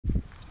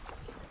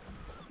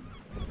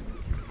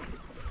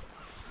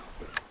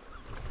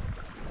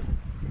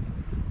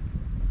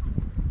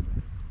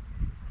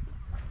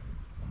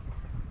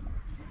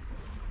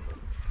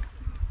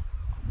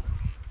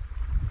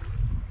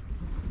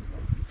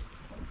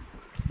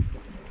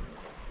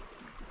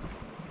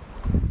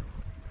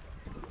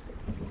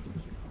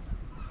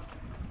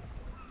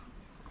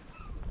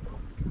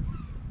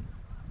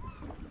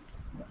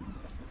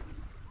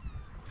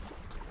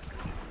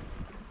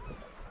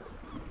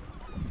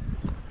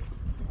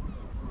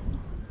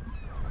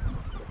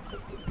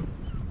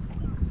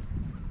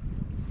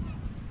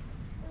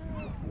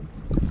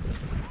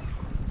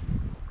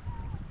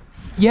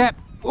Yep.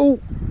 Oh,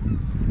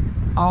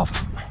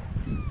 off.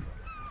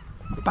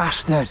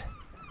 Bastard.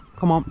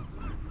 Come on.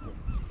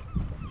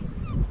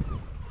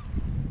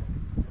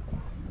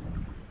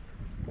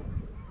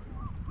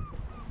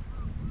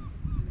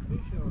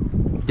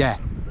 Yeah.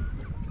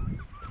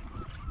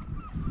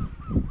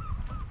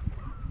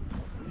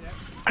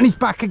 And he's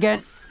back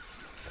again.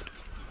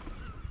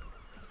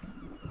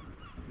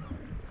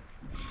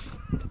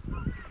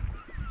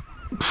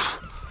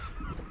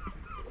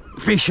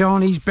 Fish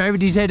on, he's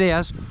buried his head, he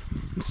has.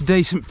 It's a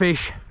decent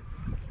fish.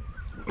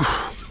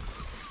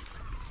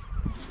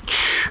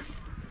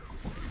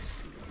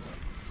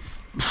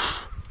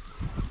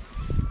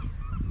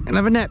 Can I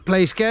have a net,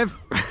 please, Kev?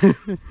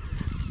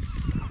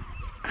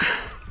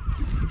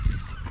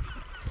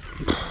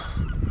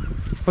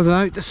 I don't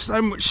know, there's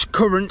so much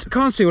current, I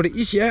can't see what it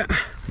is yet.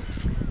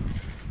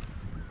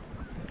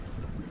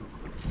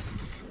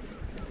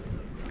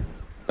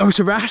 Oh, it's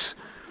a wrasse.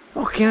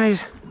 Fucking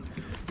hell,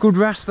 good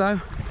wrasse though.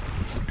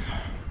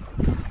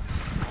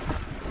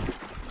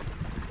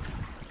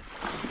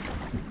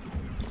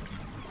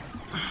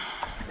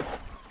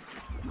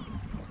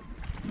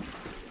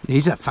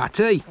 He's a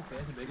fatty. Okay,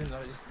 that's a big one,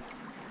 that is.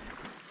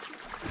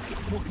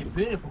 Fucking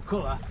beautiful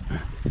colour.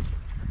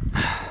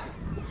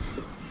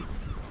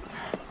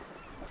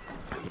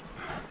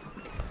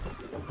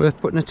 Worth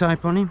putting a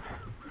type on him?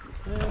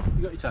 Yeah,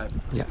 you got your type?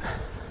 Yeah.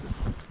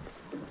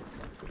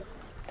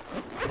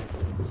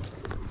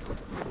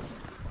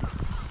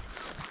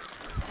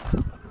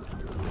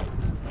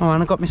 Oh,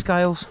 and I got my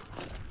scales.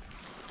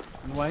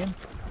 You weigh him?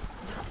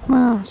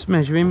 Well, let's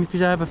measure him. If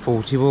he's over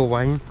 40, we'll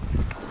weigh him.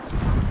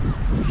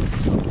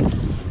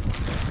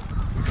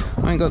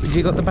 I ain't got. Have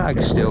you got the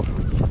bag still? No,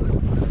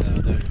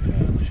 I don't.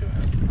 I'm sure.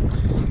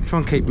 Try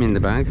and keep him in the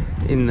bag,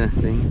 in the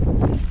thing.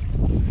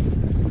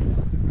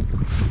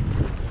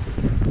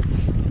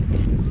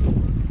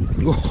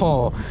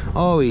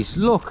 Oh, he's,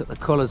 look at the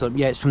colours up.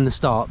 Yeah, it's from the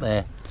start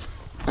there.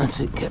 That's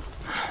it, Kev.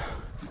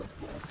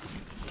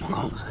 I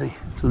can't see.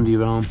 It's under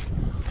your arm.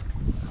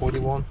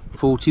 41.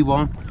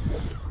 41.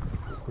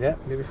 Yeah,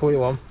 maybe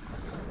 41.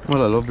 What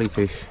a lovely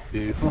fish.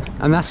 Beautiful.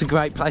 And that's a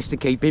great place to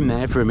keep him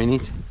there for a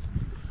minute.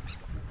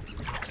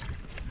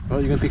 Right,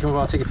 you're going to pick him up,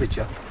 I'll take a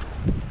picture.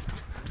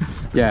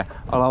 Yeah,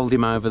 I'll hold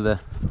him over the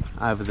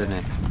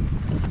net.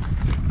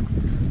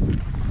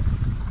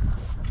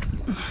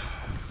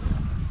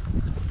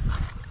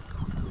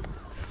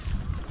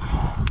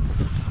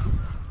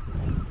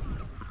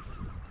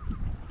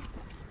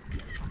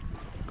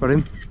 Got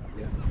him?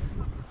 Yeah.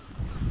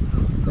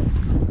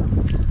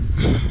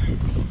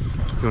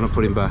 You want to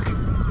put him back?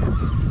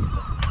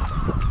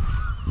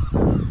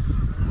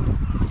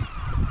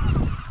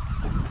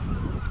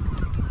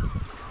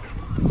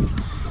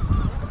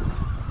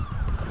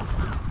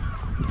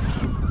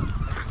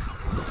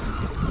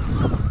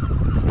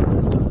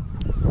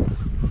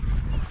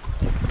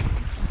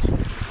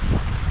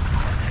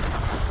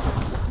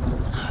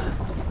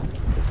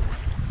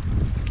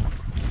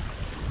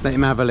 Let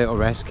him have a little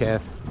rest,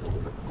 Kev.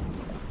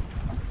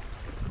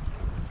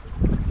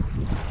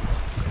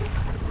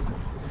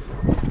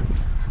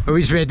 Oh,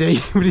 he's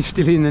ready, but he's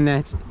still in the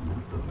net.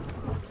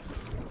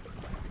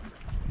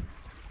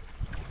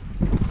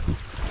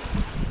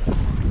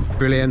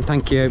 Brilliant,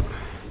 thank you.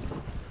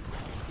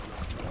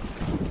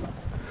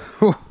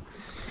 Oh,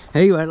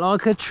 he went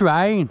like a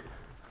train.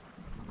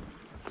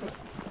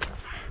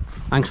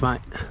 Thanks,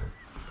 mate.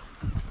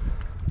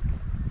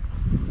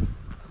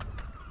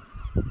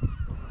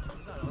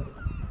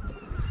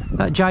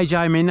 That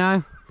JJ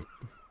minnow.